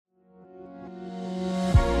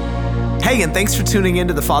Hey, and thanks for tuning in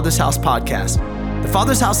to the Father's House podcast. The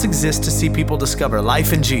Father's House exists to see people discover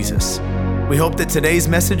life in Jesus. We hope that today's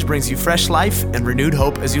message brings you fresh life and renewed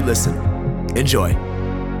hope as you listen. Enjoy.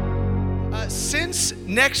 Since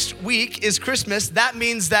next week is Christmas, that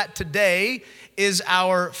means that today is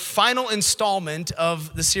our final installment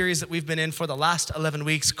of the series that we've been in for the last 11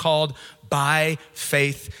 weeks called By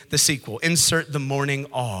Faith, the sequel. Insert the morning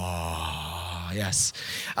awe. Yes.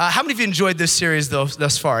 How many of you enjoyed this series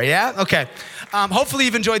thus far? Yeah? Okay. Hopefully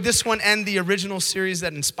you've enjoyed this one and the original series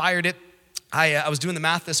that inspired it. I was doing the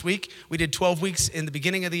math this week. We did 12 weeks in the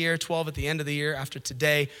beginning of the year, 12 at the end of the year after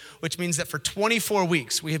today, which means that for 24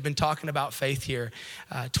 weeks, we have been talking about faith here.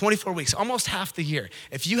 24 weeks, almost half the year.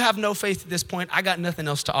 If you have no faith at this point, I got nothing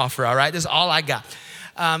else to offer, all right? This is all I got.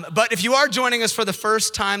 But if you are joining us for the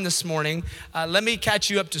first time this morning, let me catch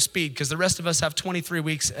you up to speed because the rest of us have 23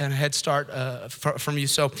 weeks and a head start from you.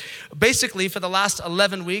 So basically, for the last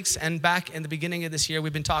 11 weeks and back in the beginning of this year,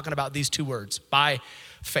 we've been talking about these two words, by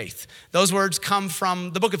faith. Those words come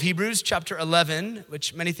from the book of Hebrews, chapter 11,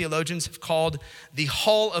 which many theologians have called the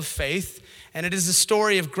Hall of Faith. And it is the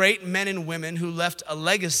story of great men and women who left a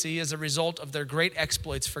legacy as a result of their great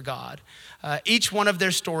exploits for God. Each one of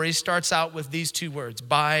their stories starts out with these two words,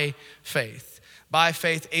 by faith. By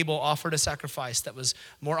faith, Abel offered a sacrifice that was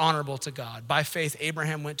more honorable to God. By faith,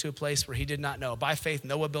 Abraham went to a place where he did not know. By faith,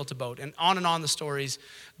 Noah built a boat. And on the stories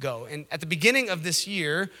go. And at the beginning of this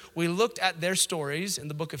year, we looked at their stories in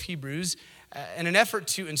the book of Hebrews in an effort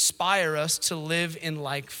to inspire us to live in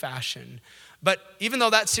like fashion. But even though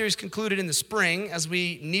that series concluded in the spring, as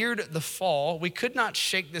we neared the fall, we could not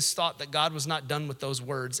shake this thought that God was not done with those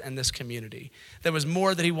words and this community. There was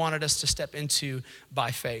more that he wanted us to step into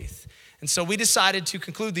by faith. And so we decided to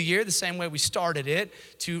conclude the year the same way we started it,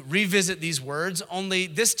 to revisit these words, only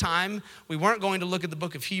this time we weren't going to look at the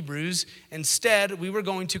book of Hebrews. Instead, we were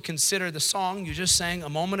going to consider the song you just sang a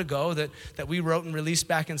moment ago that we wrote and released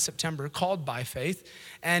back in September called By Faith.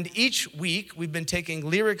 And each week we've been taking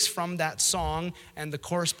lyrics from that song and the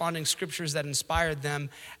corresponding scriptures that inspired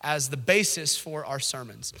them as the basis for our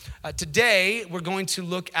sermons. Today, we're going to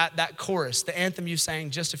look at that chorus, the anthem you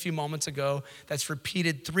sang just a few moments ago that's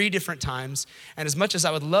repeated 3 different times. And as much as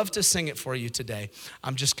I would love to sing it for you today,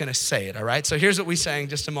 I'm just gonna say it, all right? So here's what we sang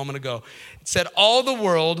just a moment ago. It said, all the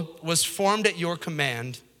world was formed at your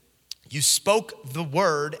command. You spoke the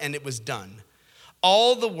word and it was done.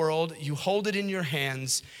 All the world, you hold it in your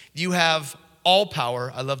hands. You have all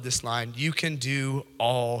power. I love this line. You can do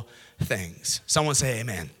all things. Someone say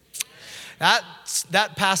amen.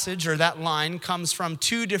 That passage or that line comes from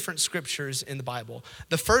 2 different scriptures in the Bible.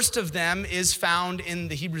 The first of them is found in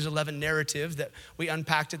the Hebrews 11 narrative that we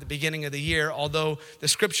unpacked at the beginning of the year, although the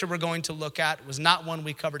scripture we're going to look at was not one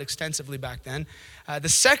we covered extensively back then. The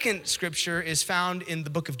second scripture is found in the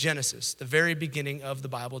book of Genesis, the very beginning of the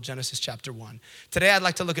Bible, Genesis chapter 1. Today, I'd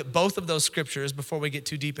like to look at both of those scriptures before we get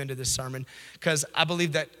too deep into this sermon, because I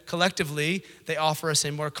believe that collectively, they offer us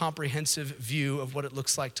a more comprehensive view of what it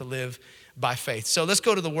looks like to live by faith. So let's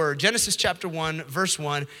go to the word. Genesis chapter 1, verse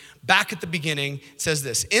 1, back at the beginning, it says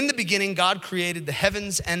this. In the beginning, God created the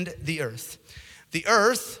heavens and the earth. The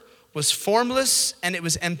earth was formless and it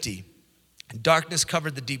was empty. Darkness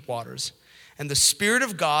covered the deep waters. And the Spirit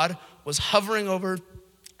of God was hovering over,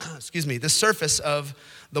 the surface of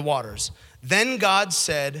the waters. Then God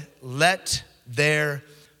said, let there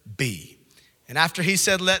be. And after he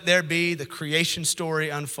said, let there be, the creation story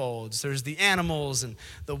unfolds. There's the animals and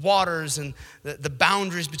the waters and the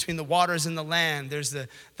boundaries between the waters and the land. There's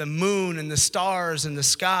the moon and the stars and the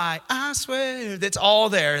sky. I swear, that's all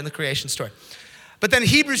there in the creation story. But then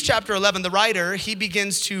Hebrews chapter 11, the writer, he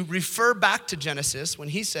begins to refer back to Genesis when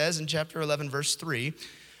he says in chapter 11, verse 3,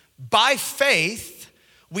 by faith,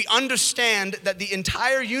 we understand that the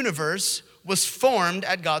entire universe was formed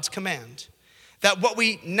at God's command. That what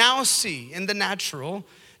we now see in the natural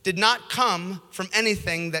did not come from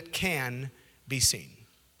anything that can be seen.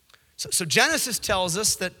 So Genesis tells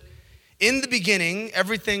us that in the beginning,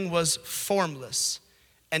 everything was formless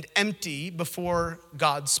and empty before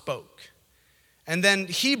God spoke. And then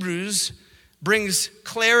Hebrews brings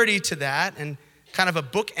clarity to that and kind of a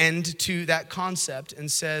bookend to that concept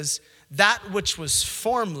and says, that which was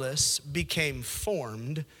formless became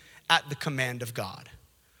formed at the command of God.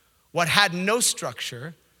 What had no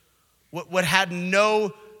structure, what had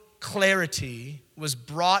no clarity was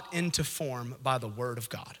brought into form by the word of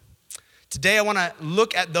God. Today, I want to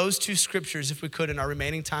look at those 2 scriptures, if we could, in our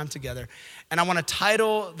remaining time together. And I want to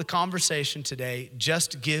title the conversation today,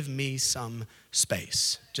 Just Give Me Some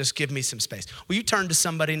Space. Just give me some space. Will you turn to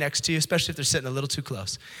somebody next to you, especially if they're sitting a little too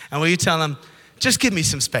close, and will you tell them, just give me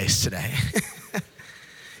some space today?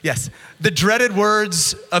 Yes. The dreaded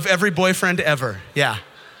words of every boyfriend ever. Yeah.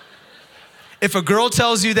 If a girl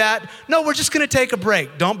tells you that, no, we're just gonna take a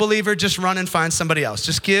break. Don't believe her, just run and find somebody else.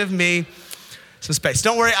 Just give me some space.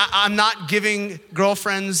 Don't worry, I'm not giving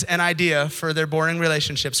girlfriends an idea for their boring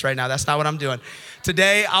relationships right now. That's not what I'm doing.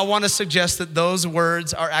 Today, I wanna suggest that those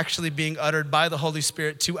words are actually being uttered by the Holy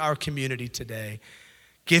Spirit to our community today.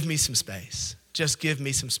 Give me some space. Just give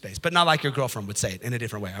me some space. But not like your girlfriend would say it, in a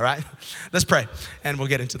different way, all right? Let's pray, and we'll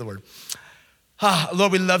get into the word.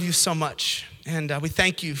 Lord, we love you so much, and we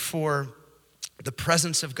thank you for the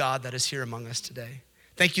presence of God that is here among us today.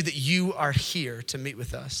 Thank you that you are here to meet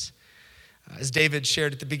with us. As David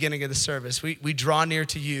shared at the beginning of the service, we draw near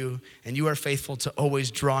to you, and you are faithful to always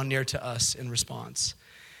draw near to us in response.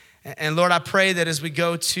 And Lord, I pray that as we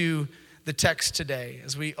go to the text today,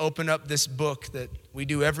 as we open up this book that we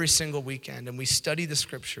do every single weekend and we study the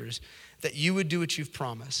scriptures, that you would do what you've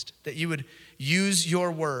promised, that you would use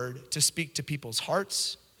your word to speak to people's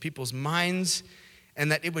hearts, people's minds,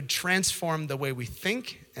 and that it would transform the way we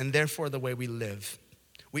think and therefore the way we live.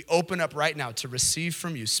 We open up right now to receive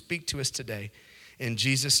from you. Speak to us today in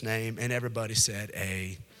Jesus' name. And everybody said,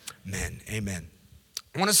 amen, amen.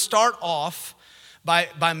 I want to start off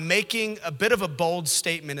by making a bit of a bold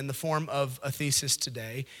statement in the form of a thesis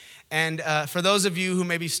today. And for those of you who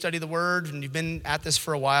maybe study the word and you've been at this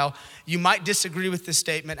for a while, you might disagree with this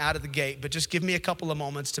statement out of the gate, but just give me a couple of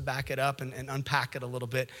moments to back it up and unpack it a little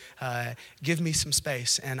bit. Give me some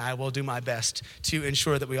space and I will do my best to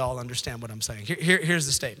ensure that we all understand what I'm saying. Here's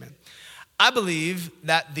the statement. I believe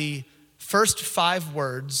that the first 5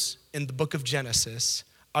 words in the book of Genesis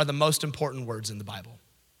are the most important words in the Bible.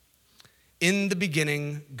 In the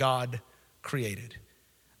beginning, God created.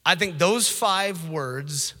 I think those 5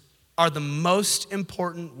 words are the most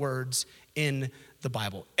important words in the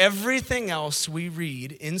Bible. Everything else we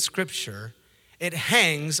read in Scripture, it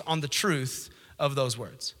hangs on the truth of those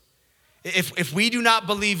words. If we do not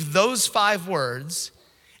believe those 5 words,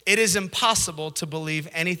 it is impossible to believe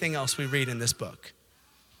anything else we read in this book.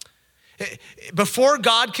 Before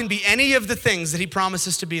God can be any of the things that he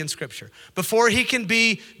promises to be in Scripture, before he can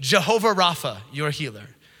be Jehovah Rapha, your healer,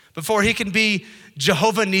 before he can be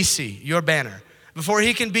Jehovah Nissi, your banner, before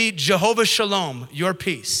he can be Jehovah Shalom, your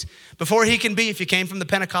peace, before he can be, if you came from the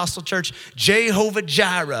Pentecostal church, Jehovah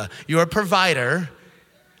Jireh, your provider,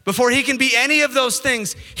 before he can be any of those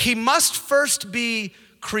things, he must first be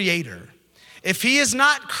creator. If he is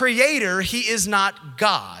not creator, he is not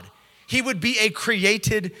God. He would be a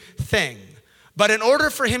created thing. But in order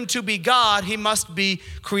for him to be God, he must be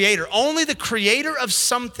creator. Only the creator of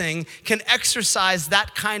something can exercise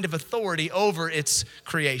that kind of authority over its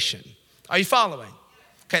creation. Are you following?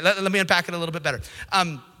 Okay, let me unpack it a little bit better.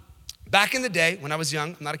 Back in the day, when I was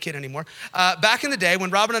young, I'm not a kid anymore. Back in the day,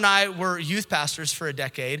 when Robin and I were youth pastors for a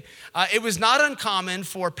decade, it was not uncommon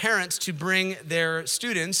for parents to bring their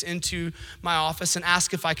students into my office and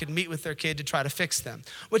ask if I could meet with their kid to try to fix them,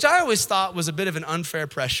 which I always thought was a bit of an unfair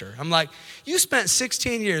pressure. I'm like, you spent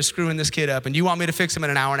 16 years screwing this kid up and you want me to fix him in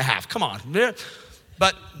an hour and a half. Come on.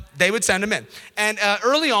 But they would send him in. And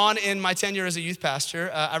early on in my tenure as a youth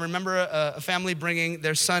pastor, I remember a family bringing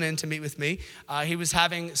their son in to meet with me. He was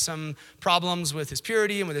having some problems with his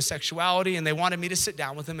purity and with his sexuality, and they wanted me to sit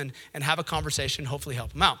down with him and have a conversation, hopefully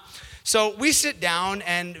help him out. So we sit down,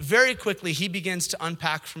 and very quickly he begins to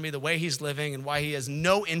unpack for me the way he's living and why he has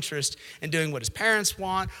no interest in doing what his parents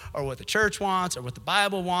want or what the church wants or what the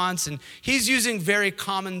Bible wants. And he's using very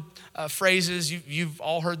common phrases. You've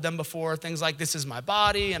all heard them before, things like, this is my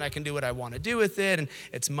body and I can do what I want to do with it, and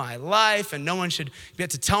it's my life, and no one should get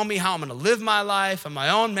to tell me how I'm going to live my life. I'm my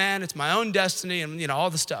own man, it's my own destiny, and all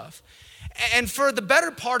the stuff. And for the better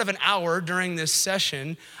part of an hour during this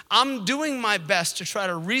session, I'm doing my best to try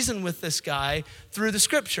to reason with this guy through the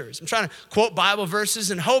scriptures. I'm trying to quote Bible verses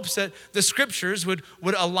in hopes that the scriptures would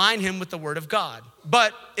align him with the word of God.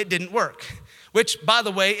 But it didn't work, which, by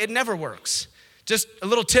the way, it never works. Just a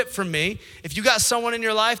little tip from me. If you got someone in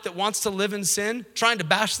your life that wants to live in sin, trying to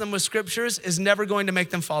bash them with scriptures is never going to make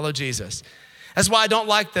them follow Jesus. That's why I don't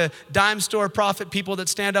like the dime store prophet people that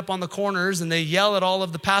stand up on the corners and they yell at all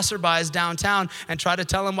of the passerbys downtown and try to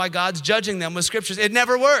tell them why God's judging them with scriptures. It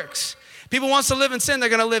never works. People wants to live in sin, they're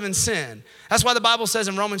gonna live in sin. That's why the Bible says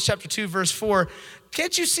in Romans chapter 2, verse 4,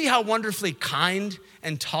 can't you see how wonderfully kind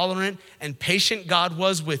and tolerant and patient God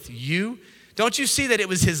was with you? Don't you see that it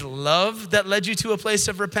was his love that led you to a place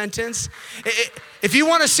of repentance? If you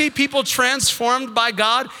want to see people transformed by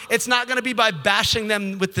God, it's not going to be by bashing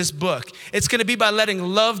them with this book. It's going to be by letting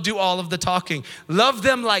love do all of the talking. Love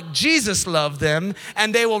them like Jesus loved them,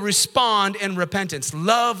 and they will respond in repentance.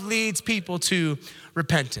 Love leads people to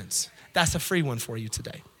repentance. That's a free one for you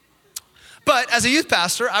today. But as a youth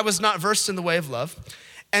pastor, I was not versed in the way of love.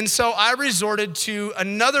 And so I resorted to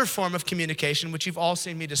another form of communication, which you've all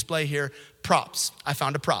seen me display here, props. I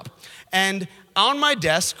found a prop. And on my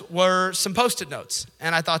desk were some Post-it notes.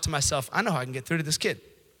 And I thought to myself, I know how I can get through to this kid.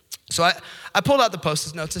 So I pulled out the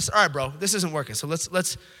Post-it notes and said, all right, bro, this isn't working. So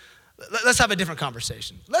let's have a different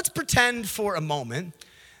conversation. Let's pretend for a moment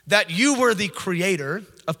that you were the creator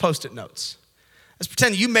of Post-it notes. Let's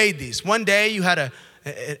pretend you made these. One day you had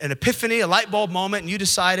an epiphany, a light bulb moment, and you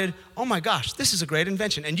decided, oh my gosh, this is a great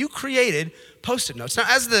invention. And you created Post-it notes. Now,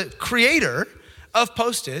 as the creator of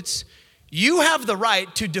Post-its, you have the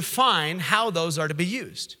right to define how those are to be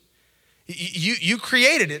used. You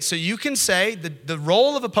created it, so you can say the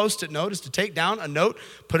role of a Post-it note is to take down a note,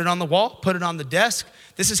 put it on the wall, put it on the desk.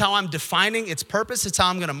 This is how I'm defining its purpose. It's how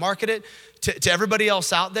I'm gonna market it to everybody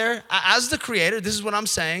else out there. As the creator, this is what I'm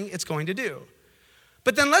saying it's going to do.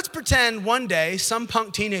 But then let's pretend one day some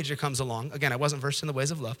punk teenager comes along. Again, I wasn't versed in the ways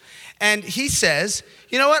of love. And he says,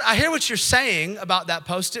 you know what? I hear what you're saying about that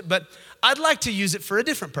Post-it, but I'd like to use it for a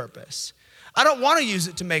different purpose. I don't want to use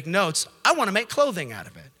it to make notes. I want to make clothing out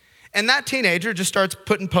of it. And that teenager just starts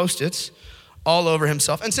putting Post-its all over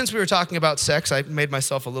himself. And since we were talking about sex, I made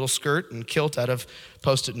myself a little skirt and kilt out of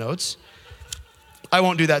Post-it notes. I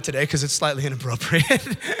won't do that today because it's slightly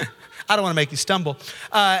inappropriate. I don't want to make you stumble.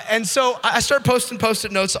 And so I start posting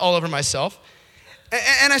Post-it notes all over myself.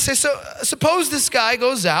 And I say, so suppose this guy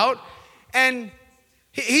goes out and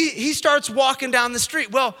he starts walking down the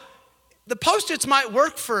street. Well, the Post-its might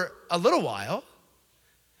work for a little while.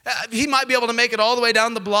 He might be able to make it all the way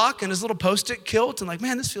down the block in his little Post-it kilt and like,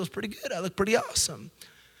 man, this feels pretty good. I look pretty awesome.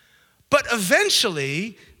 But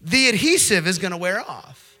eventually, the adhesive is going to wear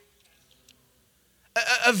off.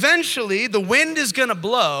 Eventually, the wind is going to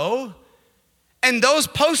blow and those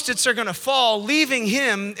Post-its are going to fall, leaving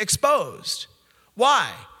him exposed. Why?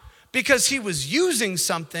 Because he was using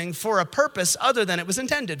something for a purpose other than it was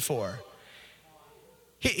intended for.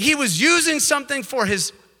 He was using something for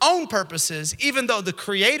his own purposes, even though the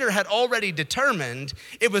creator had already determined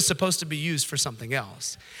it was supposed to be used for something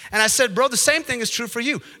else. And I said, bro, the same thing is true for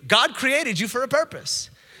you. God created you for a purpose.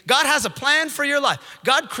 God has a plan for your life.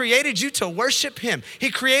 God created you to worship him. He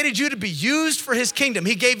created you to be used for his kingdom.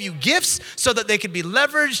 He gave you gifts so that they could be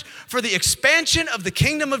leveraged for the expansion of the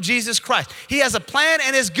kingdom of Jesus Christ. He has a plan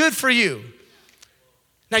and is good for you.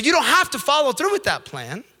 Now, you don't have to follow through with that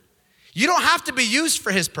plan. You don't have to be used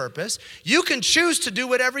for his purpose. You can choose to do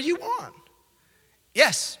whatever you want.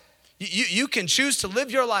 Yes, you can choose to live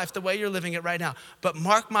your life the way you're living it right now. But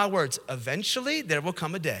mark my words, eventually there will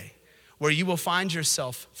come a day where you will find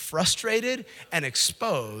yourself frustrated and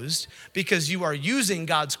exposed because you are using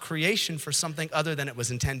God's creation for something other than it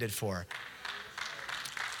was intended for.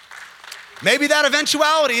 Maybe that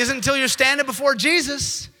eventuality isn't until you're standing before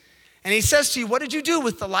Jesus and he says to you, what did you do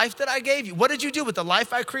with the life that I gave you? What did you do with the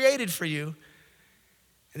life I created for you?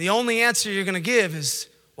 And the only answer you're gonna give is,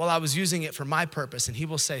 well, I was using it for my purpose. And he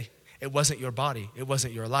will say, it wasn't your body, it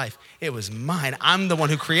wasn't your life, it was mine. I'm the one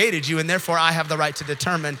who created you, and therefore I have the right to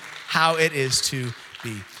determine how it is to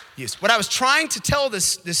be used. What I was trying to tell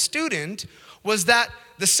this student was that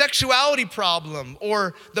the sexuality problem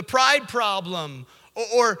or the pride problem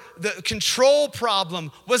or the control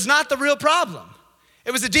problem was not the real problem. It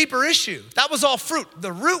was a deeper issue. That was all fruit.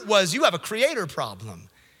 The root was you have a creator problem.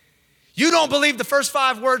 You don't believe the first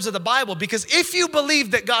 5 words of the Bible because if you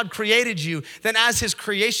believe that God created you, then as his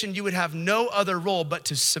creation, you would have no other role but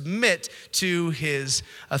to submit to his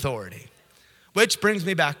authority. Which brings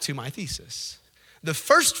me back to my thesis. The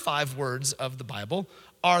first 5 words of the Bible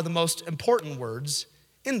are the most important words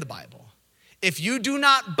in the Bible. If you do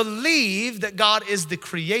not believe that God is the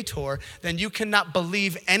creator, then you cannot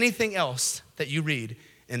believe anything else that you read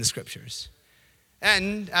in the scriptures.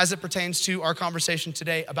 And as it pertains to our conversation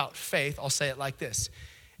today about faith, I'll say it like this.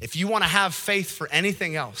 If you want to have faith for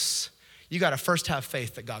anything else, you got to first have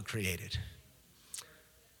faith that God created.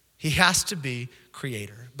 He has to be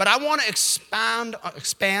creator. But I want to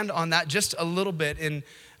expand on that just a little bit in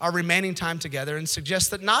our remaining time together and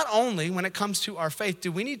suggest that not only when it comes to our faith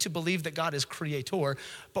do we need to believe that God is creator,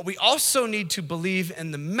 but we also need to believe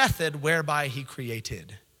in the method whereby he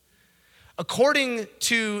created. According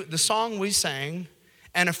to the song we sang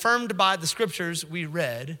and affirmed by the scriptures we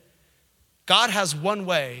read, God has one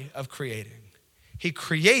way of creating. He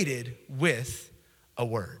created with a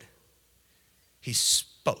word. He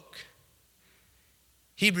spoke.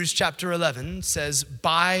 Hebrews chapter 11 says,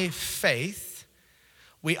 by faith,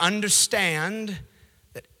 we understand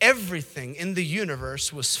that everything in the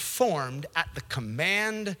universe was formed at the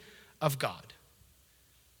command of God.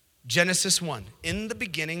 Genesis 1, in the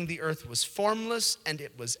beginning the earth was formless and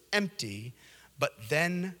it was empty, but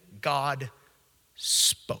then God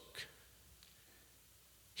spoke.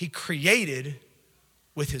 He created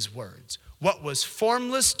with his words. What was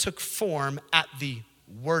formless took form at the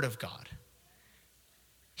word of God.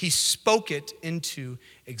 He spoke it into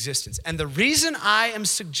existence. And the reason I am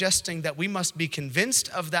suggesting that we must be convinced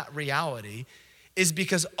of that reality is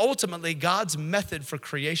because ultimately God's method for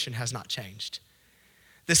creation has not changed.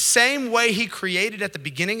 The same way he created at the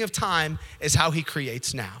beginning of time is how he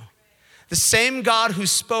creates now. The same God who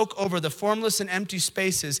spoke over the formless and empty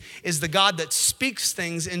spaces is the God that speaks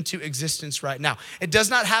things into existence right now. It does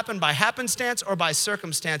not happen by happenstance or by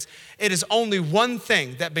circumstance. It is only one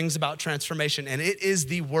thing that brings about transformation, and it is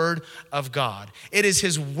the word of God. It is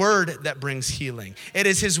his word that brings healing. It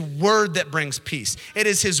is his word that brings peace. It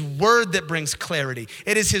is his word that brings clarity.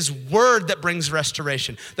 It is his word that brings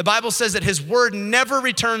restoration. The Bible says that his word never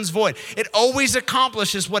returns void. It always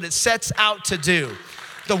accomplishes what it sets out to do.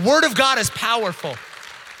 The word of God is powerful. It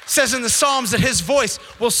says in the Psalms that his voice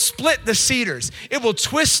will split the cedars. It will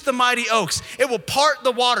twist the mighty oaks. It will part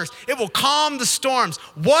the waters. It will calm the storms.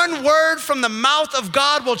 One word from the mouth of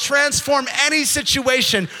God will transform any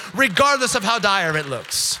situation, regardless of how dire it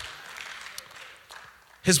looks.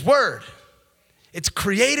 His word, it's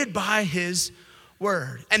created by his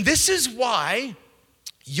word. And this is why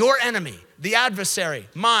your enemy, the adversary,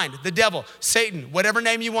 mine, the devil, Satan, whatever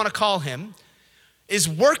name you want to call him, is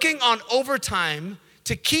working on overtime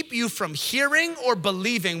to keep you from hearing or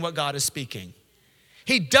believing what God is speaking.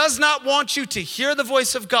 He does not want you to hear the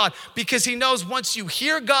voice of God because he knows once you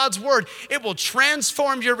hear God's word, it will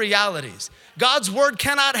transform your realities. God's word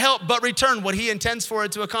cannot help but return what he intends for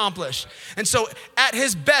it to accomplish. And so at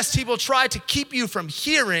his best, he will try to keep you from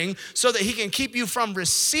hearing so that he can keep you from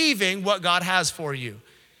receiving what God has for you.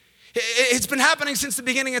 It's been happening since the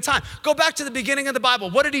beginning of time. Go back to the beginning of the Bible.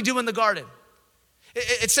 What did he do in the garden?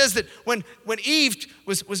 It says that when Eve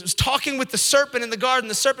was talking with the serpent in the garden,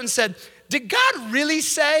 the serpent said, did God really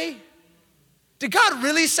say? Did God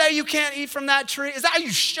really say you can't eat from that tree? Are you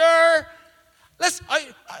sure? Why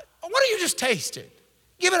don't you just taste it?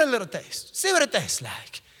 Give it a little taste. See what it tastes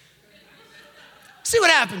like. See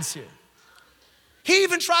what happens here. He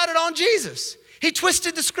even tried it on Jesus. He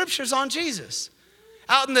twisted the scriptures on Jesus.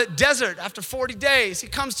 Out in the desert after 40 days, he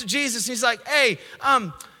comes to Jesus and he's like, hey,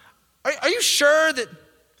 are you sure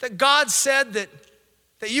that God said that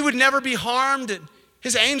you would never be harmed, that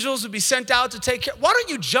his angels would be sent out to take care? Why don't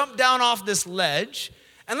you jump down off this ledge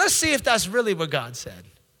and let's see if that's really what God said.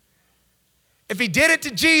 If he did it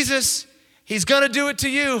to Jesus, he's gonna do it to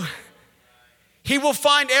you. He will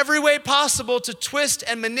find every way possible to twist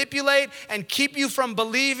and manipulate and keep you from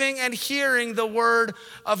believing and hearing the word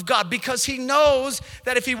of God, because he knows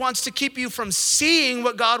that if he wants to keep you from seeing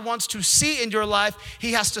what God wants to see in your life,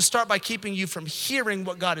 he has to start by keeping you from hearing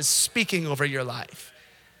what God is speaking over your life.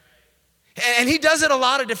 And he does it a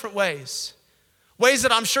lot of different ways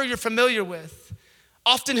that I'm sure you're familiar with.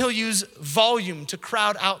 Often he'll use volume to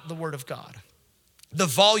crowd out the word of God. The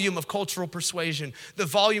volume of cultural persuasion, the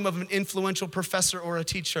volume of an influential professor or a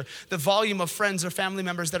teacher, the volume of friends or family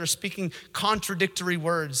members that are speaking contradictory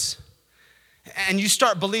words. And you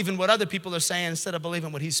start believing what other people are saying instead of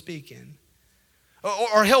believing what he's speaking.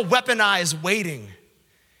 Or he'll weaponize waiting.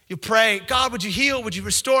 You pray, God, would you heal? Would you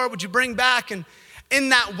restore? Would you bring back? And in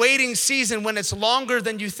that waiting season, when it's longer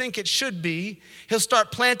than you think it should be, he'll start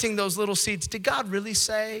planting those little seeds. Did God really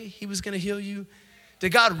say he was gonna heal you?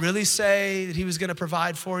 Did God really say that he was gonna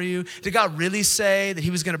provide for you? Did God really say that he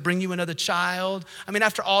was gonna bring you another child? I mean,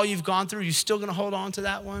 after all you've gone through, are you still gonna hold on to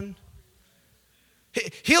that one?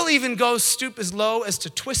 He'll even stoop as low as to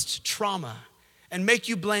twist trauma and make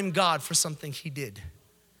you blame God for something he did.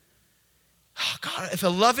 Oh God, if a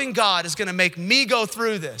loving God is gonna make me go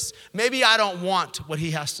through this, maybe I don't want what he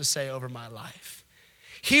has to say over my life.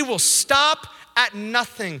 He will stop at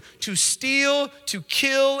nothing to steal, to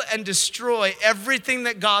kill, and destroy everything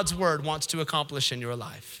that God's word wants to accomplish in your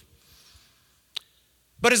life.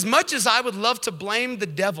 But as much as I would love to blame the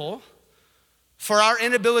devil for our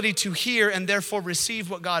inability to hear and therefore receive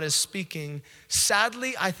what God is speaking,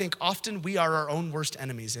 sadly, I think often we are our own worst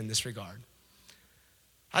enemies in this regard.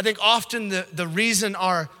 I think often the reason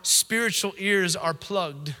our spiritual ears are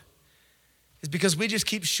plugged is because we just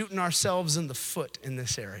keep shooting ourselves in the foot in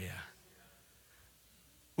this area.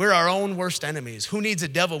 We're our own worst enemies. Who needs a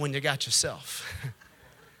devil when you got yourself?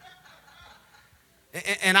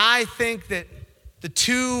 And I think that the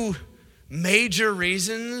two major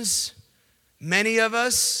reasons many of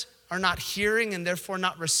us are not hearing and therefore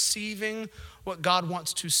not receiving what God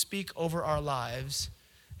wants to speak over our lives,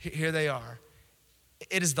 here they are.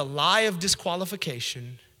 It is the lie of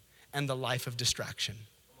disqualification and the life of distraction.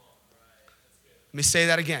 Let me say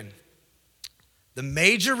that again. The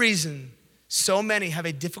major reason so many have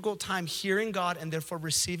a difficult time hearing God and therefore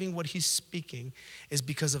receiving what he's speaking is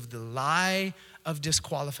because of the lie of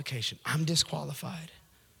disqualification. I'm disqualified.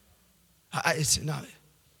 It's not.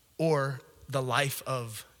 Or the life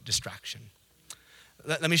of distraction.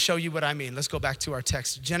 Let me show you what I mean. Let's go back to our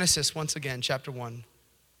text. Genesis, once again, chapter 1,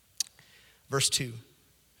 verse 2.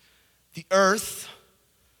 The earth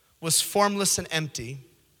was formless and empty,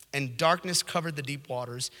 and darkness covered the deep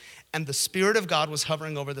waters, and the Spirit of God was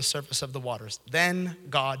hovering over the surface of the waters. Then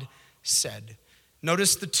God said,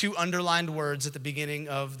 notice the two underlined words at the beginning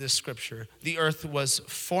of this scripture. The earth was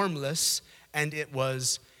formless and it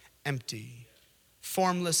was empty.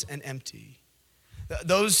 Formless and empty.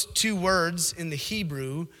 Those two words in the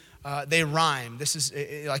Hebrew, they rhyme. This is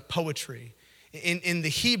like poetry. In the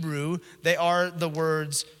Hebrew, they are the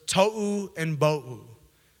words tohu and bohu.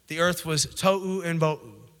 The earth was tohu and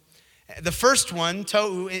bohu. The first one,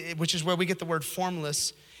 tohu, which is where we get the word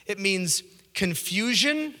formless, it means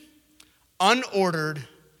confusion, unordered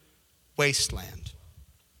wasteland.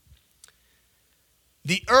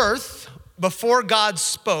 The earth, before God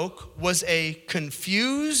spoke, was a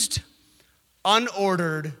confused,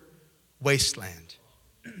 unordered wasteland.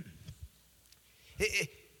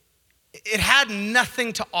 It had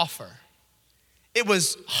nothing to offer. It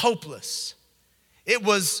was hopeless. It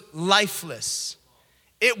was lifeless.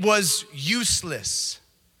 It was useless.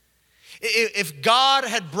 If God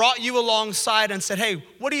had brought you alongside and said, hey,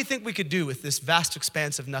 what do you think we could do with this vast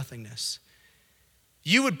expanse of nothingness?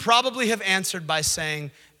 You would probably have answered by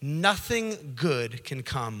saying, nothing good can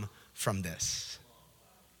come from this.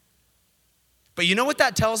 But you know what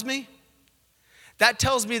that tells me? That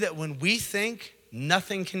tells me that when we think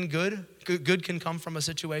nothing good can come from a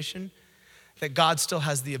situation, that God still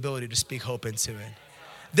has the ability to speak hope into it.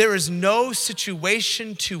 There is no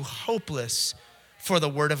situation too hopeless for the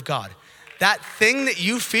word of God. That thing that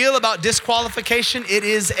you feel about disqualification, it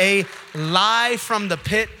is a lie from the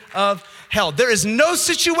pit of hell. There is no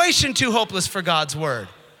situation too hopeless for God's word.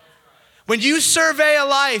 When you survey a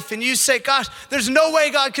life and you say, gosh, there's no way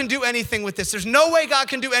God can do anything with this. There's no way God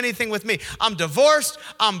can do anything with me. I'm divorced,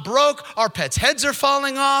 I'm broke, our pets' heads are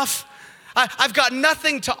falling off. I've got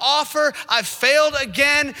nothing to offer. I've failed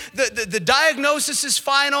again. The diagnosis is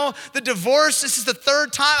final. The divorce, this is the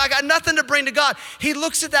third time. I got nothing to bring to God. He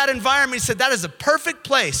looks at that environment. He said, that is a perfect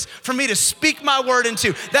place for me to speak my word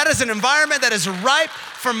into. That is an environment that is ripe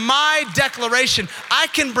for my declaration. I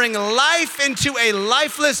can bring life into a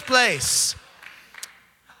lifeless place.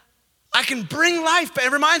 I can bring life, but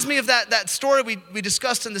it reminds me of that story we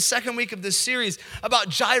discussed in the second week of this series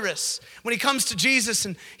about Jairus. When he comes to Jesus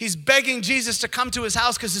and he's begging Jesus to come to his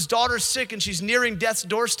house because his daughter's sick and she's nearing death's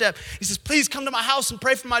doorstep. He says, please come to my house and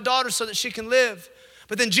pray for my daughter so that she can live.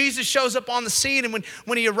 But then Jesus shows up on the scene, and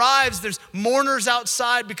when he arrives, there's mourners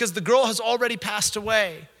outside because the girl has already passed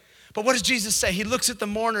away. But what does Jesus say? He looks at the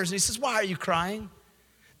mourners and he says, why are you crying?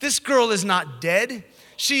 This girl is not dead.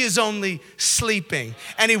 She is only sleeping.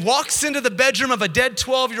 And he walks into the bedroom of a dead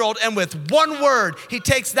 12-year-old, and with one word, he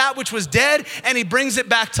takes that which was dead and he brings it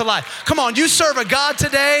back to life. Come on, you serve a God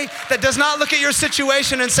today that does not look at your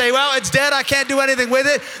situation and say, well, it's dead, I can't do anything with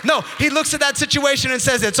it. No, he looks at that situation and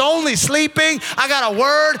says, it's only sleeping. I got a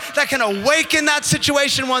word that can awaken that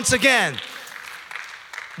situation once again.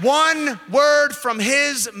 One word from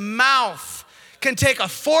his mouth can take a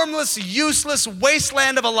formless, useless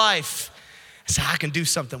wasteland of a life. So I can do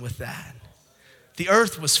something with that. The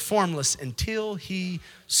earth was formless until he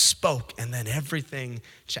spoke, and then everything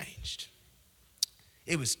changed.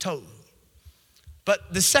 It was tohu.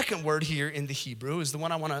 But the second word here in the Hebrew is the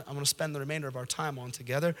one I want to spend the remainder of our time on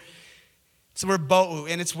together. It's the word bohu,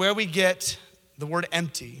 and it's where we get the word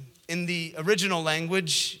empty. In the original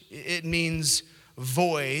language, it means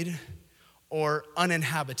void or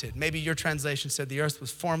uninhabited. Maybe your translation said the earth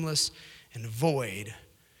was formless and void.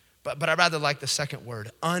 But I rather like the second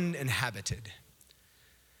word, uninhabited.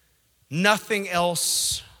 Nothing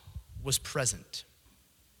else was present.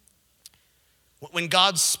 When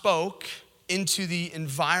God spoke into the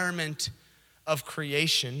environment of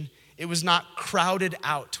creation, it was not crowded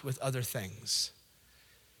out with other things.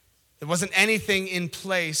 There wasn't anything in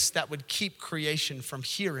place that would keep creation from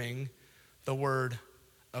hearing the word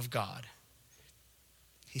of God.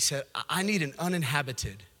 He said, I need an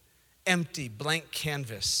uninhabited, empty, blank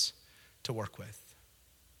canvas to work with.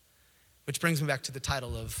 Which brings me back to the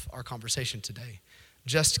title of our conversation today.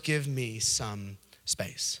 Just give me some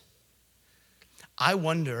space. I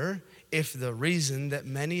wonder if the reason that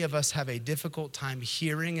many of us have a difficult time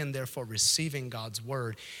hearing and therefore receiving God's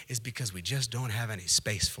word is because we just don't have any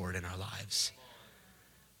space for it in our lives.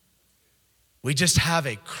 We just have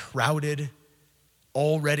a crowded,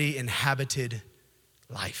 already inhabited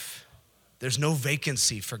life. There's no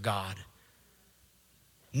vacancy for God,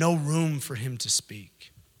 no room for him to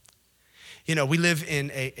speak. You know, we live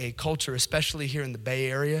in a culture, especially here in the Bay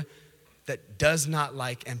Area, that does not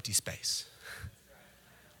like empty space.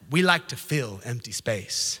 We like to fill empty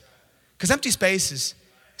space. Because empty space is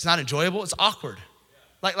not enjoyable, it's awkward.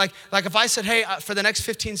 Like if I said, hey, for the next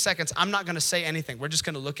 15 seconds, I'm not gonna say anything. We're just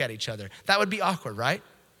gonna look at each other. That would be awkward, right?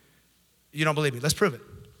 You don't believe me, let's prove it.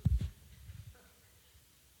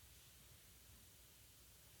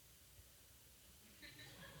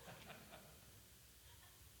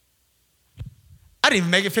 I didn't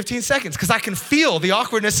even make it 15 seconds because I can feel the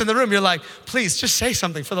awkwardness in the room. You're like, please just say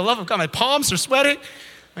something for the love of God. My palms are sweating,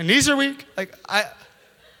 my knees are weak.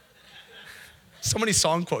 So many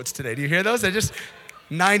song quotes today. Do you hear those? They're just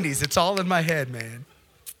 90s. It's all in my head, man.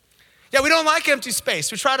 Yeah, we don't like empty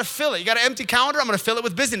space. We try to fill it. You got an empty calendar? I'm gonna fill it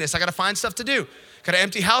with busyness. I gotta find stuff to do. Got an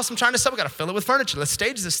empty house I'm trying to sell? We gotta fill it with furniture. Let's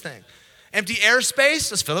stage this thing. Empty airspace,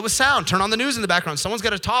 let's fill it with sound. Turn on the news in the background. Someone's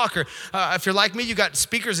got to talk. Or if you're like me, you got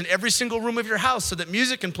speakers in every single room of your house so that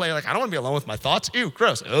music can play. Like, I don't want to be alone with my thoughts. Ew,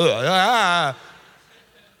 gross. Got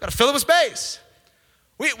to fill it with space.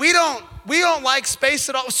 We don't like space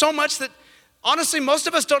at all, so much that honestly, most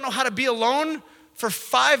of us don't know how to be alone for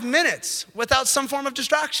 5 minutes without some form of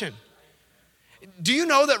distraction. Do you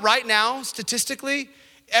know that right now, statistically,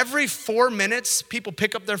 every 4 minutes, people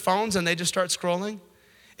pick up their phones and they just start scrolling?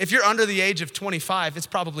 If you're under the age of 25, it's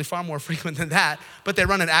probably far more frequent than that, but they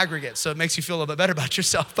run an aggregate, so it makes you feel a little bit better about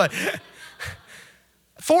yourself. But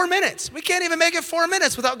 4 minutes. We can't even make it 4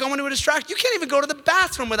 minutes without going to a distraction. You can't even go to the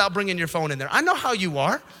bathroom without bringing your phone in there. I know how you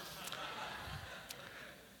are.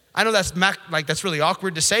 I know that's really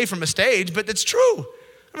awkward to say from a stage, but it's true. I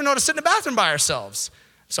don't know how to sit in the bathroom by ourselves.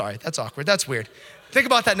 Sorry, that's awkward. That's weird. Think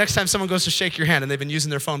about that next time someone goes to shake your hand and they've been using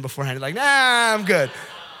their phone beforehand. You're like, nah, I'm good.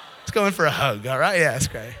 Let's go in for a hug, all right? Yeah, that's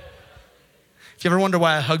great. If you ever wonder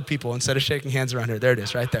why I hug people instead of shaking hands around here, there it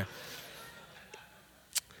is, right there.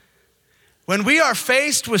 When we are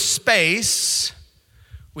faced with space,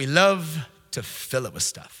 we love to fill it with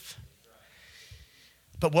stuff.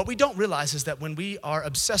 But what we don't realize is that when we are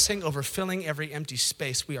obsessing over filling every empty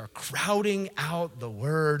space, we are crowding out the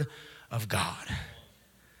word of God.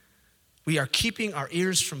 We are keeping our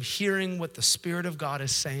ears from hearing what the Spirit of God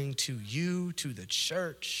is saying to you, to the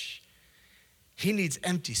church. He needs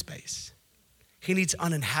empty space. He needs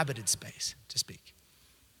uninhabited space to speak.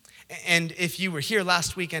 And if you were here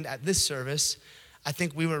last weekend at this service, I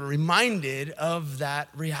think we were reminded of that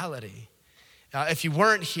reality. If you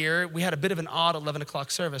weren't here, we had a bit of an odd 11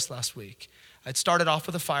 o'clock service last week. It started off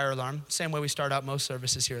with a fire alarm, same way we start out most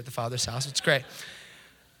services here at the Father's house. It's great.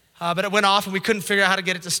 But it went off and we couldn't figure out how to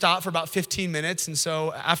get it to stop for about 15 minutes. And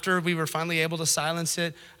so after we were finally able to silence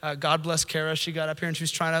it, God bless Kara, she got up here and she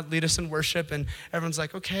was trying to lead us in worship. And everyone's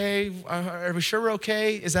like, okay, are we sure we're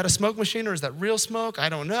okay? Is that a smoke machine or is that real smoke? I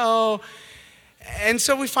don't know. And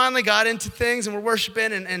so we finally got into things and we're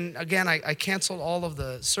worshiping. And again, I canceled all of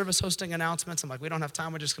the service hosting announcements. I'm like, we don't have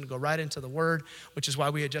time. We're just going to go right into the word, which is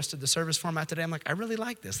why we adjusted the service format today. I'm like, I really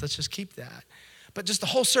like this. Let's just keep that. But just the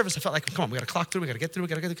whole service, I felt like, come on, we got to clock through, we got to get through,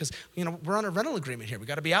 because, we're on a rental agreement here. We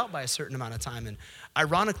got to be out by a certain amount of time. And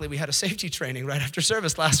ironically, we had a safety training right after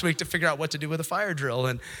service last week to figure out what to do with a fire drill.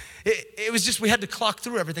 And it was just, we had to clock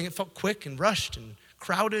through everything. It felt quick and rushed and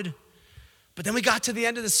crowded. But then we got to the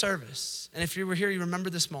end of the service. And if you were here, you remember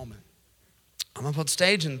this moment. I'm up on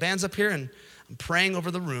stage and the band's up here and I'm praying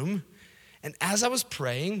over the room. And as I was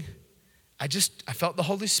praying, I felt the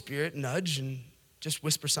Holy Spirit nudge and just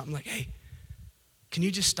whisper something like, hey, can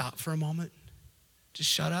you just stop for a moment? Just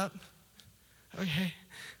shut up. Okay.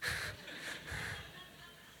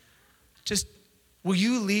 Just, will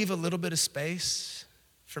you leave a little bit of space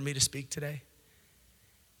for me to speak today?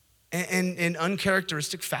 And in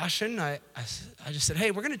uncharacteristic fashion, I just said,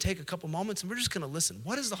 hey, we're going to take a couple moments and we're just going to listen.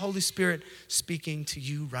 What is the Holy Spirit speaking to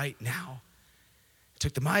you right now? I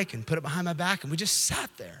took the mic and put it behind my back and we just sat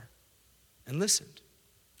there and listened.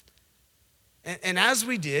 And as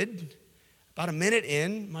we did, about a minute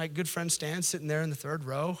in, my good friend Stan, sitting there in the third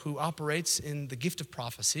row, who operates in the gift of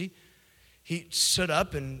prophecy, he stood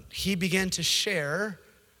up and he began to share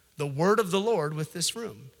the word of the Lord with this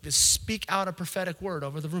room, to speak out a prophetic word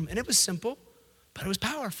over the room. And it was simple, but it was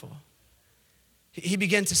powerful. He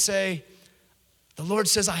began to say, the Lord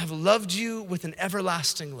says, I have loved you with an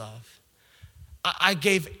everlasting love. I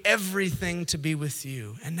gave everything to be with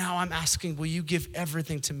you. And now I'm asking, will you give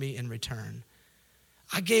everything to me in return?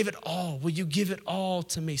 I gave it all. Will you give it all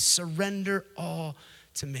to me? Surrender all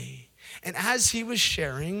to me. And as he was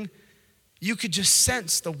sharing, you could just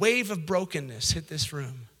sense the wave of brokenness hit this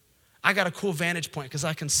room. I got a cool vantage point because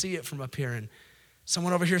I can see it from up here. And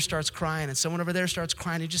someone over here starts crying and someone over there starts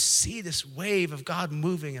crying. You just see this wave of God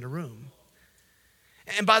moving in a room.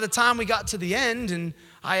 And by the time we got to the end, and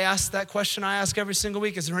I asked that question I ask every single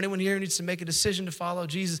week, is there anyone here who needs to make a decision to follow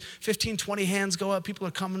Jesus? 15, 20 hands go up. People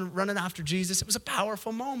are coming, running after Jesus. It was a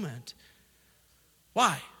powerful moment.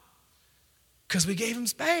 Why? Because we gave him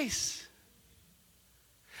space.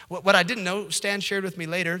 What I didn't know, Stan shared with me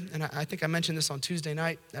later, and I think I mentioned this on Tuesday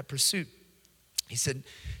night at Pursuit. He said,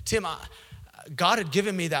 Tim, God had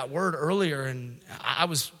given me that word earlier, and I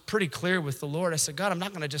was pretty clear with the Lord. I said, God, I'm not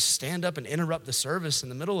going to just stand up and interrupt the service in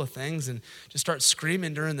the middle of things and just start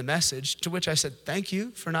screaming during the message, to which I said, thank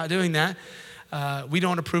you for not doing that. We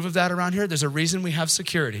don't approve of that around here. There's a reason we have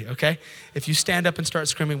security, okay? If you stand up and start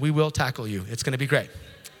screaming, we will tackle you. It's going to be great.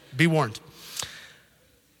 Be warned.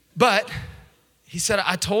 But he said,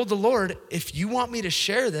 I told the Lord, if you want me to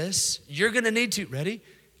share this, you're going to need to, ready?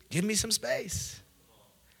 Give me some space.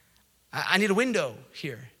 I need a window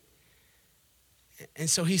here. And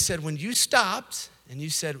so he said, when you stopped and you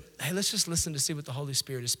said, hey, let's just listen to see what the Holy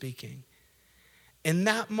Spirit is speaking. In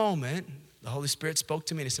that moment, the Holy Spirit spoke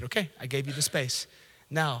to me and he said, okay, I gave you the space.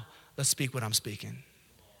 Now, let's speak what I'm speaking.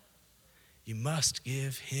 You must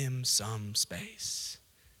give him some space.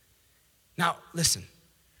 Now, listen,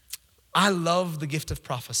 I love the gift of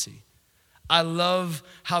prophecy. I love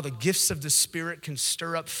how the gifts of the Spirit can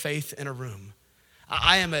stir up faith in a room.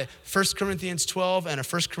 I am a 1 Corinthians 12 and a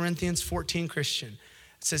 1 Corinthians 14 Christian.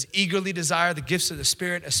 It says, eagerly desire the gifts of the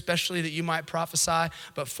Spirit, especially that you might prophesy.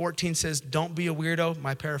 But 14 says, don't be a weirdo,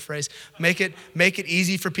 my paraphrase. Make it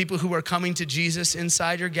easy for people who are coming to Jesus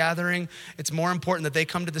inside your gathering. It's more important that they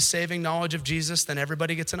come to the saving knowledge of Jesus than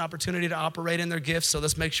everybody gets an opportunity to operate in their gifts. So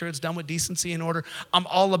let's make sure it's done with decency and order. I'm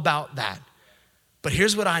all about that. But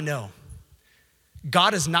here's what I know.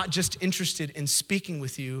 God is not just interested in speaking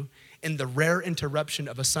with you in the rare interruption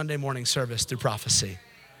of a Sunday morning service through prophecy.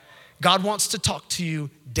 God wants to talk to you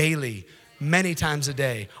daily, many times a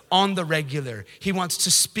day, on the regular. He wants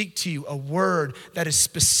to speak to you a word that is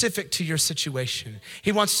specific to your situation.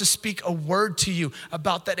 He wants to speak a word to you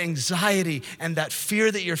about that anxiety and that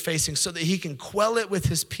fear that you're facing so that he can quell it with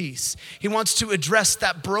his peace. He wants to address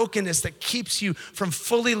that brokenness that keeps you from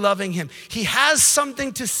fully loving him. He has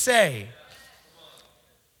something to say,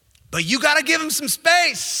 but you gotta give him some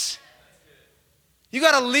space. You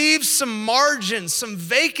gotta leave some margin, some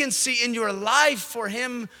vacancy in your life for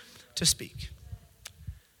him to speak.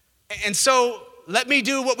 And so let me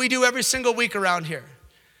do what we do every single week around here.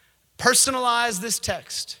 Personalize this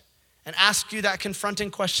text and ask you that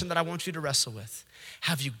confronting question that I want you to wrestle with.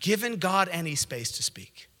 Have you given God any space to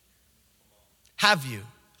speak? Have you,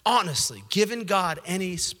 honestly, given God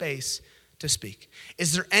any space to speak?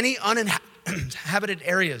 Is there any uninhabited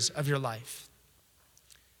areas of your life?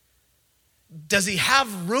 Does he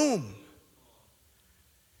have room?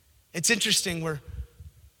 It's interesting, we're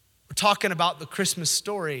talking about the Christmas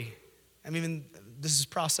story. I mean, this is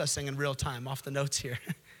processing in real time off the notes here.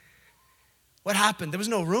 What happened? There was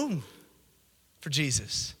no room for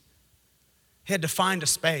Jesus. He had to find a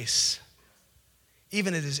space,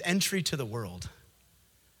 even at his entry to the world.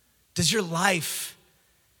 Does your life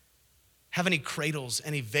have any cradles,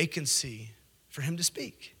 any vacancy for him to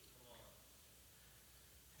speak?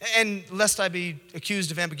 And lest I be accused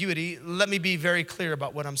of ambiguity, let me be very clear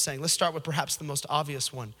about what I'm saying. Let's start with perhaps the most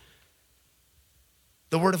obvious one.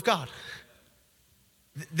 The Word of God.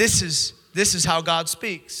 This is how God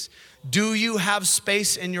speaks. Do you have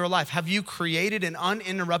space in your life? Have you created an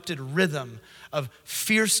uninterrupted rhythm of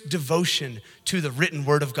fierce devotion to the written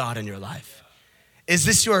Word of God in your life? Is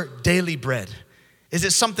this your daily bread? Is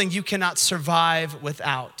it something you cannot survive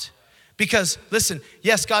without? Because listen,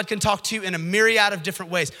 yes, God can talk to you in a myriad of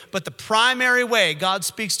different ways, but the primary way God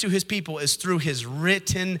speaks to his people is through his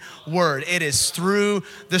written word. It is through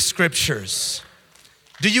the scriptures.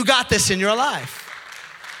 Do you got this in your life?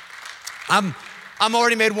 I'm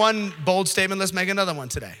already made one bold statement. Let's make another one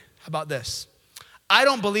today. How about this? I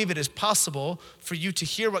don't believe it is possible for you to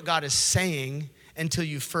hear what God is saying until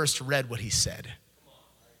you first read what he said.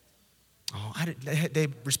 Oh, they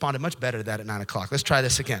responded much better to that at 9 o'clock. Let's try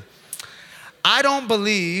this again. I don't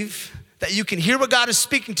believe that you can hear what God is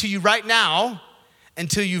speaking to you right now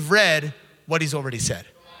until you've read what he's already said.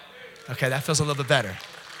 Okay, that feels a little bit better.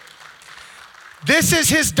 This is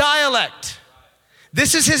his dialect.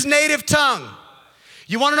 This is his native tongue.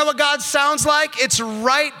 You want to know what God sounds like? It's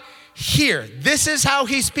right here. This is how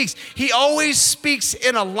he speaks. He always speaks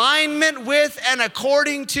in alignment with and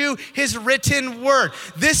according to his written word.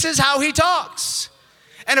 This is how he talks.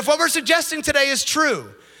 And if what we're suggesting today is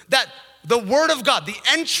true, that the word of God, the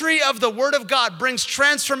entry of the word of God brings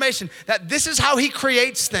transformation, that this is how he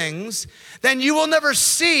creates things, then you will never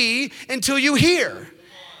see until you hear.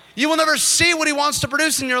 You will never see what he wants to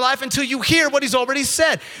produce in your life until you hear what he's already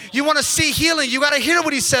said. You want to see healing, you got to hear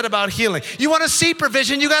what he said about healing. You want to see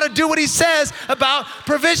provision, you got to do what he says about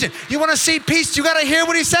provision. You want to see peace, you got to hear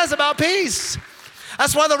what he says about peace.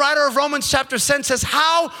 That's why the writer of Romans chapter 10 says,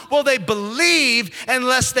 how will they believe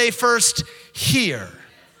unless they first hear?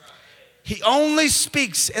 He only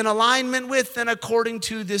speaks in alignment with and according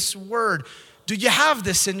to this word. Do you have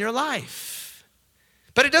this in your life?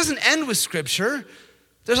 But it doesn't end with scripture.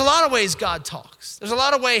 There's a lot of ways God talks. There's a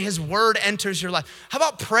lot of ways his word enters your life. How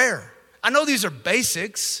about prayer? I know these are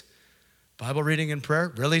basics. Bible reading and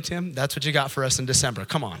prayer? Really, Tim? That's what you got for us in December.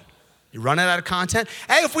 Come on. You're running out of content?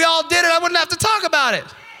 Hey, if we all did it, I wouldn't have to talk about it.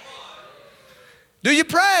 Do you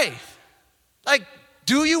pray? Like,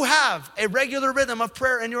 do you have a regular rhythm of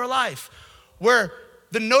prayer in your life where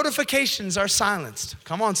the notifications are silenced?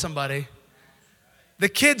 Come on, somebody. The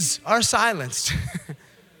kids are silenced.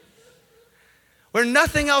 Where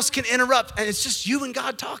nothing else can interrupt and it's just you and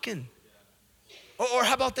God talking. Or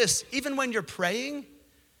how about this? Even when you're praying,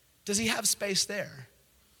 does he have space there?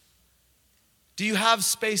 Do you have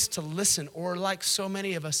space to listen? Or like so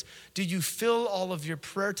many of us, do you fill all of your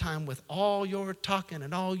prayer time with all your talking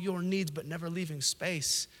and all your needs but never leaving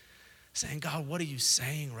space saying, God, what are you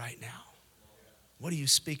saying right now? What are you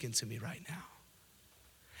speaking to me right now?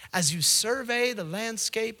 As you survey the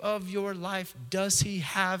landscape of your life, does he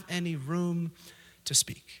have any room to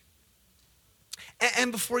speak?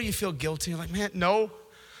 And before you feel guilty, you're like, man, no,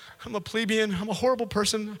 I'm a plebeian. I'm a horrible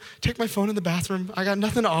person. Take my phone in the bathroom. I got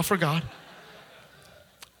nothing to offer God.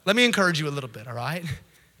 Let me encourage you a little bit, all right?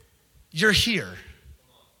 You're here.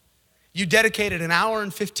 You dedicated an hour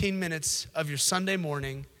and 15 minutes of your Sunday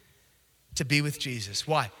morning to be with Jesus.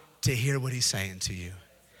 Why? To hear what he's saying to you.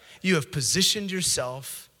 You have positioned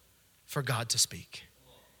yourself for God to speak.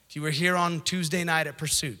 If you were here on Tuesday night at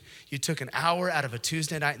Pursuit, you took an hour out of a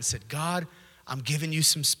Tuesday night and said, God, I'm giving you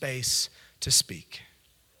some space to speak.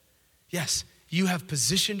 Yes, you have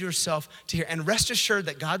positioned yourself to hear. And rest assured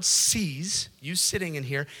that God sees you sitting in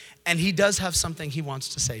here and he does have something he wants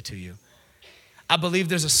to say to you. I believe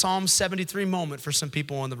there's a Psalm 73 moment for some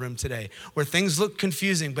people in the room today where things look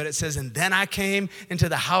confusing, but it says, and then I came into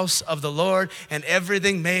the house of the Lord and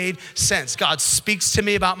everything made sense. God speaks to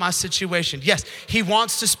me about my situation. Yes, he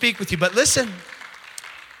wants to speak with you, but listen,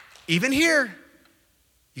 even here,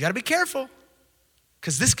 you gotta be careful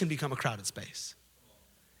because this can become a crowded space.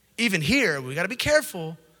 Even here, we gotta be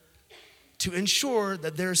careful to ensure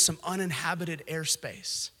that there's some uninhabited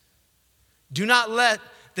airspace. Do not let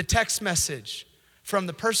the text message from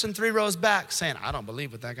the person 3 rows back saying, I don't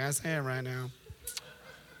believe what that guy's saying right now.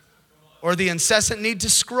 Or the incessant need to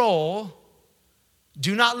scroll,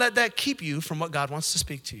 do not let that keep you from what God wants to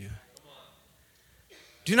speak to you.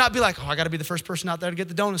 Do not be like, oh, I gotta be the first person out there to get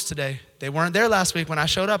the donuts today. They weren't there last week when I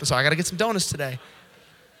showed up, so I gotta get some donuts today.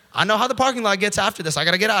 I know how the parking lot gets after this. I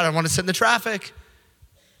gotta get out, I wanna sit in the traffic.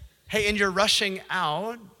 Hey, and you're rushing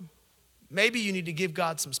out, maybe you need to give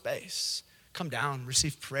God some space. Come down,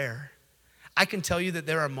 receive prayer. I can tell you that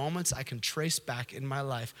there are moments I can trace back in my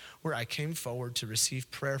life where I came forward to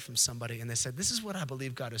receive prayer from somebody and they said, this is what I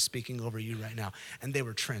believe God is speaking over you right now. And they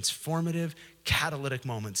were transformative, catalytic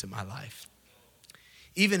moments in my life.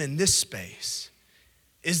 Even in this space,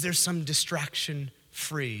 is there some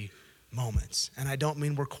distraction-free moments? And I don't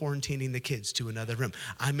mean we're quarantining the kids to another room.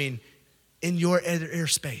 I mean, in your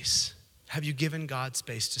airspace, have you given God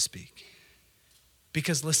space to speak?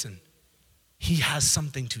 Because listen, he has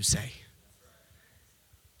something to say.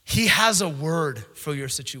 He has a word for your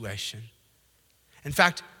situation. In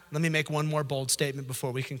fact, let me make one more bold statement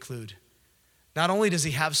before we conclude. Not only does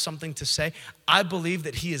he have something to say, I believe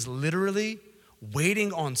that he is literally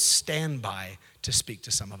waiting on standby to speak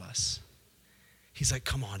to some of us. He's like,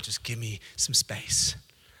 come on, just give me some space.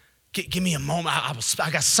 Give me a moment. I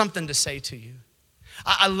got something to say to you.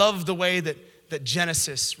 I love the way that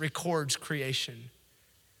Genesis records creation.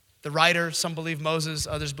 The writer, some believe Moses,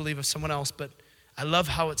 others believe of someone else, but I love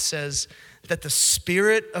how it says that the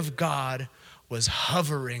Spirit of God was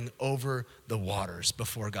hovering over the waters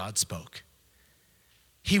before God spoke.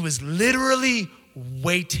 He was literally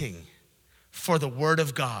waiting for the word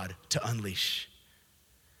of God to unleash.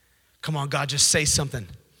 Come on, God, just say something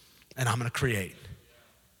and I'm gonna create.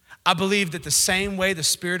 I believe that the same way the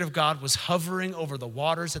Spirit of God was hovering over the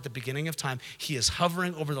waters at the beginning of time, he is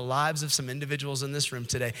hovering over the lives of some individuals in this room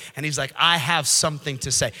today. And he's like, I have something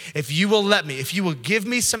to say. If you will let me, if you will give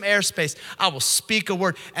me some airspace, I will speak a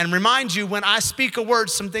word. And remind you, when I speak a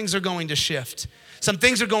word, some things are going to shift. Some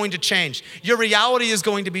things are going to change. Your reality is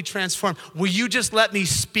going to be transformed. Will you just let me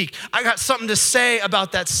speak? I got something to say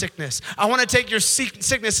about that sickness. I want to take your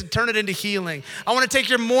sickness and turn it into healing. I want to take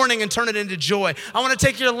your mourning and turn it into joy. I want to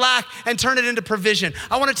take your lack and turn it into provision.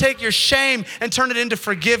 I want to take your shame and turn it into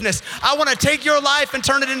forgiveness. I want to take your life and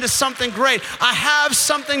turn it into something great. I have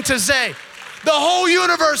something to say. The whole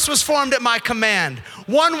universe was formed at my command.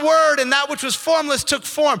 One word and that which was formless took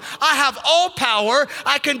form. I have all power.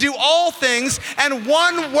 I can do all things. And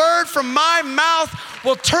one word from my mouth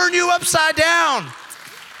will turn you upside down.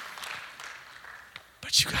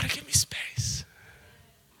 But you got to give me space.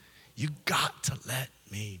 You got to let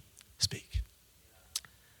me speak.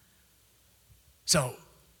 So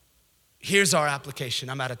here's our application.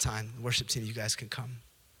 I'm out of time. The worship team, you guys can come.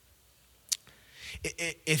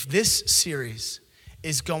 If this series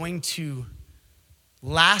is going to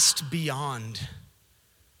last beyond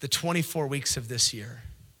the 24 weeks of this year,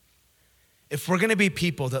 if we're gonna be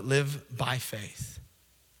people that live by faith,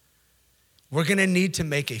 we're gonna need to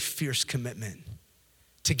make a fierce commitment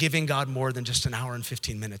to giving God more than just an hour and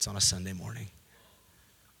 15 minutes on a Sunday morning.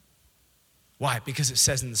 Why? Because it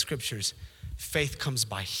says in the scriptures, faith comes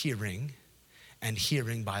by hearing, and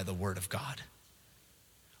hearing by the word of God.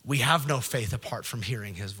 We have no faith apart from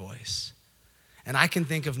hearing his voice. And I can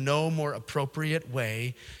think of no more appropriate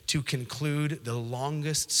way to conclude the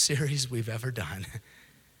longest series we've ever done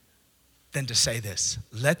than to say this: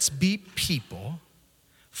 let's be people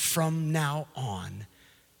from now on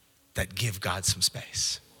that give God some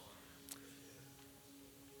space,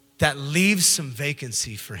 that leaves some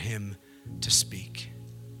vacancy for him to speak.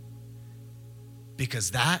 Because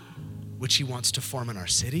that which he wants to form in our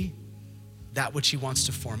city, that which he wants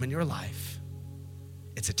to form in your life,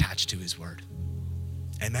 it's attached to his word.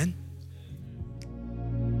 Amen.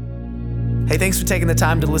 Hey, thanks for taking the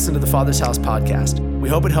time to listen to the Father's House podcast. We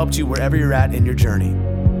hope it helped you wherever you're at in your journey.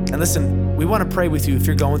 And listen, we want to pray with you if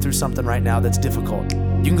you're going through something right now that's difficult.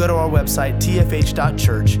 You can go to our website,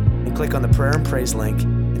 tfh.church, and click on the prayer and praise link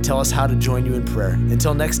and tell us how to join you in prayer.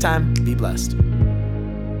 Until next time, be blessed.